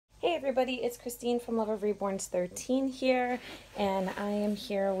Hey everybody, it's Christine from Love of Reborns 13 here, and I am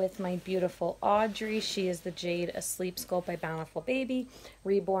here with my beautiful Audrey. She is the Jade Asleep Sculpt by Bountiful Baby,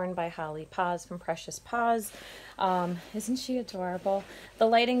 reborn by Holly Paws from Precious Paws. Isn't she adorable? The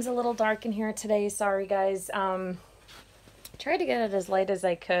lighting's a little dark in here today, sorry guys. Tried to get it as light as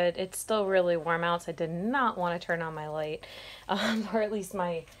I could. It's still really warm out, so I did not want to turn on my light, or at least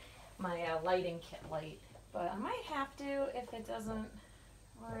my lighting kit light. But I might have to if it doesn't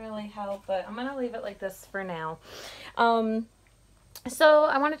really help, but I'm gonna leave it like this for now. So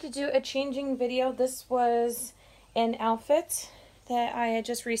I wanted to do a changing video. This was an outfit that I had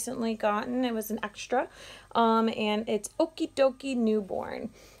just recently gotten. It was an extra, and it's Okie Dokie Newborn,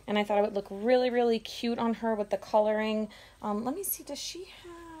 and I thought it would look really cute on her with the coloring. Let me see, does she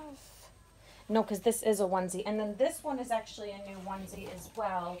have, no, because this is a onesie, and then this one is actually a new onesie as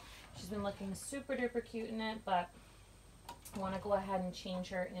well. She's been looking super duper cute in it, but I want to go ahead and change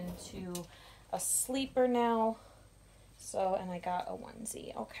her into a sleeper now. So, and I got a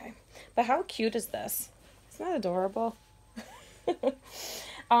onesie. Okay. But how cute is this? Isn't that adorable? And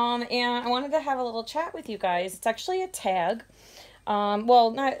I wanted to have a little chat with you guys. It's actually a tag.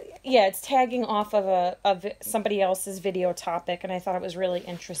 Well, not, yeah, it's tagging off of somebody else's video topic, and I thought it was really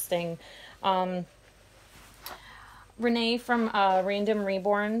interesting. Renee from Raendom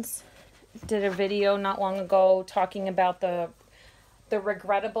Reborns did a video not long ago talking about the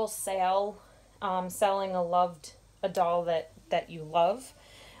regrettable sale, selling a doll that you love,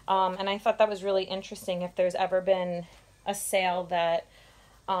 and I thought that was really interesting. If there's ever been a sale that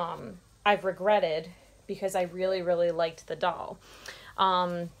I've regretted because I really liked the doll,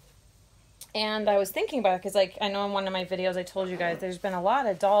 and I was thinking about it because, like, I know in one of my videos I told you guys there's been a lot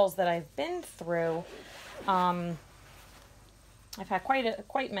of dolls that I've been through. I've had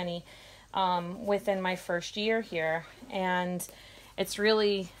quite many within my first year here, and it's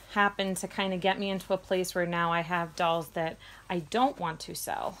really happened to kind of get me into a place where now I have dolls that I don't want to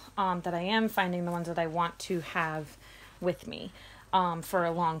sell, that I am finding the ones that I want to have with me for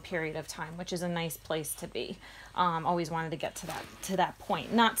a long period of time, which is a nice place to be. Always wanted to get to that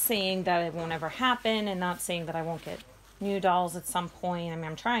point. Not saying that it won't ever happen, and not saying that I won't get new dolls at some point. I mean,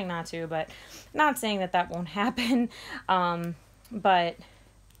 I'm trying not to, but not saying that won't happen. But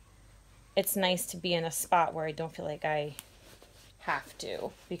it's nice to be in a spot where I don't feel like I have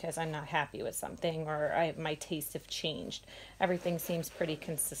to because I'm not happy with something, or my tastes have changed. Everything seems pretty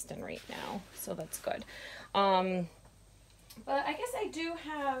consistent right now, so that's good. But I guess I do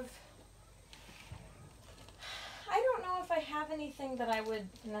have, I don't know if I have anything that I would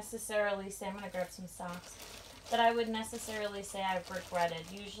necessarily say, I'm going to grab some socks, that I would necessarily say I've regretted.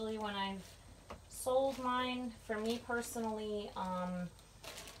 Usually when I've sold mine, for me personally,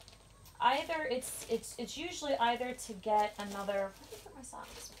 either it's usually either to get another, where did I put my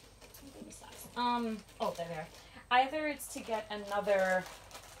socks? Baby socks. Oh, there they are. Either it's to get another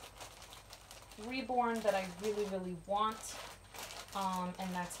reborn that I really want,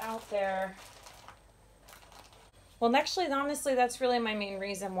 and that's out there. Well, actually, honestly, that's really my main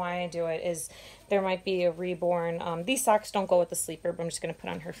reason why I do it, is there might be a reborn. These socks don't go with the sleeper, but I'm just going to put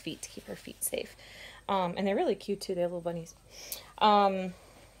on her feet to keep her feet safe. And they're really cute too. They're little bunnies.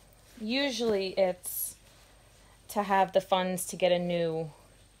 Usually it's to have the funds to get a new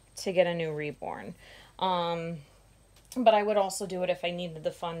reborn. But I would also do it if I needed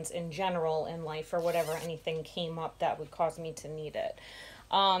the funds in general in life, or whatever, anything came up that would cause me to need it.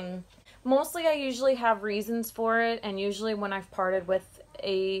 Mostly I usually have reasons for it, and usually when I've parted with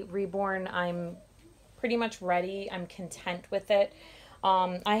a reborn, I'm pretty much ready. I'm content with it.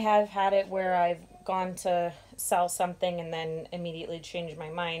 I have had it where I've gone to sell something and then immediately changed my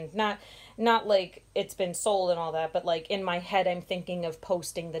mind. Not like it's been sold and all that, but like in my head I'm thinking of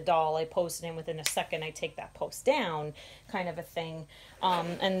posting the doll. I post it, and within a second I take that post down, kind of a thing.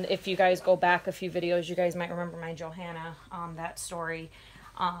 And if you guys go back a few videos, you guys might remember my Johanna, that story.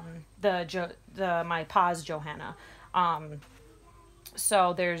 My Paws Johanna.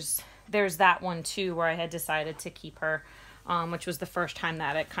 So there's that one too, where I had decided to keep her, which was the first time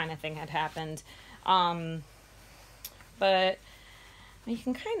that it kind of thing had happened. But you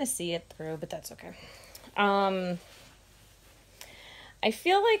can kind of see it through, but that's okay. I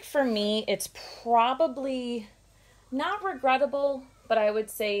feel like for me, it's probably not regrettable, but I would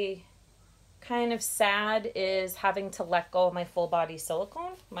say kind of sad is having to let go of my full body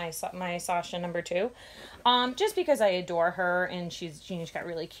silicone, my Sasha #2, just because I adore her, and she's got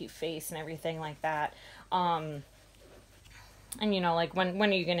really cute face and everything like that. And you know, like when are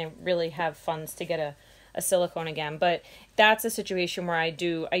you gonna really have funds to get a silicone again? But that's a situation where I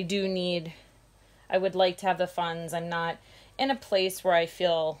would like to have the funds. I'm not in a place where I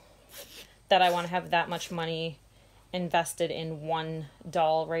feel that I want to have that much money invested in one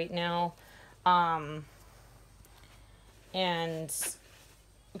doll right now. And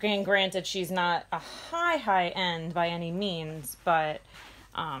granted, she's not a high end by any means, but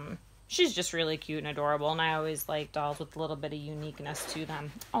she's just really cute and adorable, and I always like dolls with a little bit of uniqueness to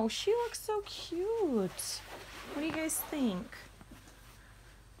them. Oh, she looks so cute. What do you guys think?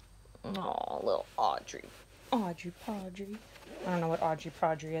 Oh, little Audrey. Audrey Podry. I don't know what Audrey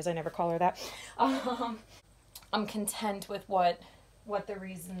Podry is. I never call her that. I'm content with what the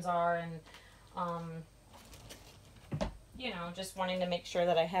reasons are, and you know, just wanting to make sure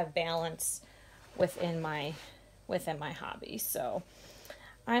that I have balance within my hobby. So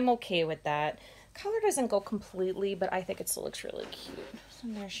I'm okay with that. Color doesn't go completely, but I think it still looks really cute. So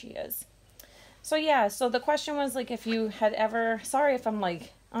there she is. So yeah, so the question was like, if you had ever, sorry if I'm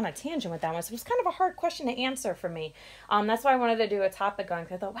like on a tangent with that one. So it was kind of a hard question to answer for me. That's why I wanted to do a topic on,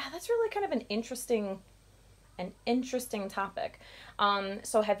 because I thought, wow, that's really kind of an interesting topic.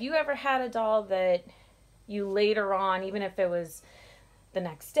 So have you ever had a doll that you later on, even if it was the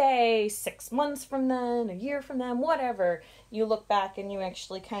next day, 6 months from then, a year from then, whatever, you look back and you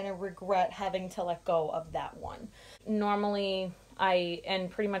actually kind of regret having to let go of that one? Normally, and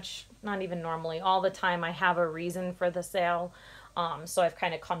pretty much not even normally, all the time I have a reason for the sale. So I've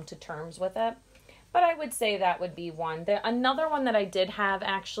kind of come to terms with it. But I would say that would be one. Another one that I did have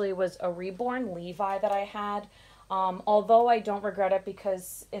actually was a reborn Levi that I had. Although I don't regret it,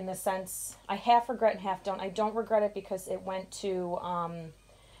 because in the sense, I half regret and half don't. I don't regret it because it went to,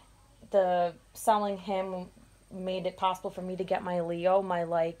 the selling him made it possible for me to get my Leo,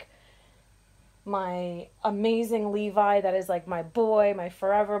 my amazing Levi that is like my boy, my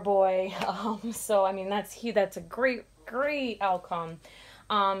forever boy. So I mean, that's a great outcome.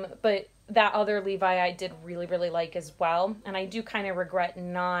 But that other Levi I did really, really like as well. And I do kind of regret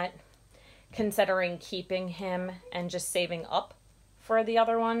not considering keeping him and just saving up for the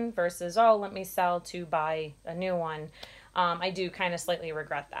other one versus, oh, let me sell to buy a new one. I do kind of slightly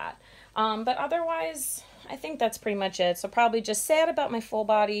regret that. But otherwise, I think that's pretty much it. So probably just sad about my full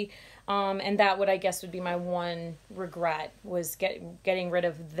body. And that would, I guess, would be my one regret, was getting rid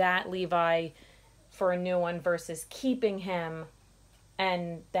of that Levi for a new one versus keeping him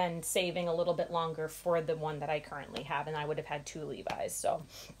and then saving a little bit longer for the one that I currently have. And I would have had 2 Levi's. So,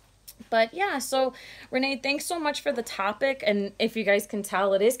 but yeah, so Renee, thanks so much for the topic. And if you guys can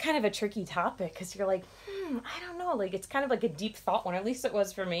tell, it is kind of a tricky topic, because you're like, I don't know, like it's kind of like a deep thought one, at least it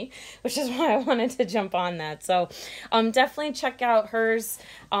was for me, which is why I wanted to jump on that. So definitely check out hers.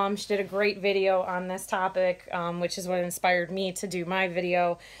 She did a great video on this topic, which is what inspired me to do my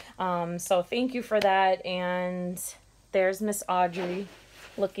video. So thank you for that. And there's Miss Audrey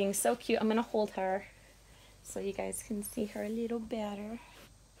looking so cute. I'm gonna hold her so you guys can see her a little better.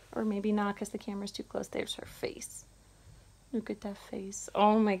 Or maybe not, because the camera's too close. There's her face. Look at that face.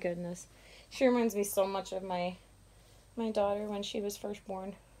 Oh my goodness. She reminds me so much of my daughter when she was first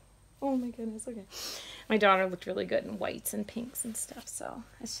born. Oh my goodness, okay. My daughter looked really good in whites and pinks and stuff, so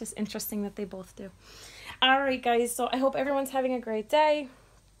it's just interesting that they both do. Alright guys, so I hope everyone's having a great day,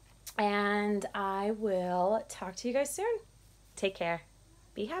 and I will talk to you guys soon. Take care.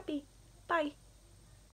 Be happy. Bye.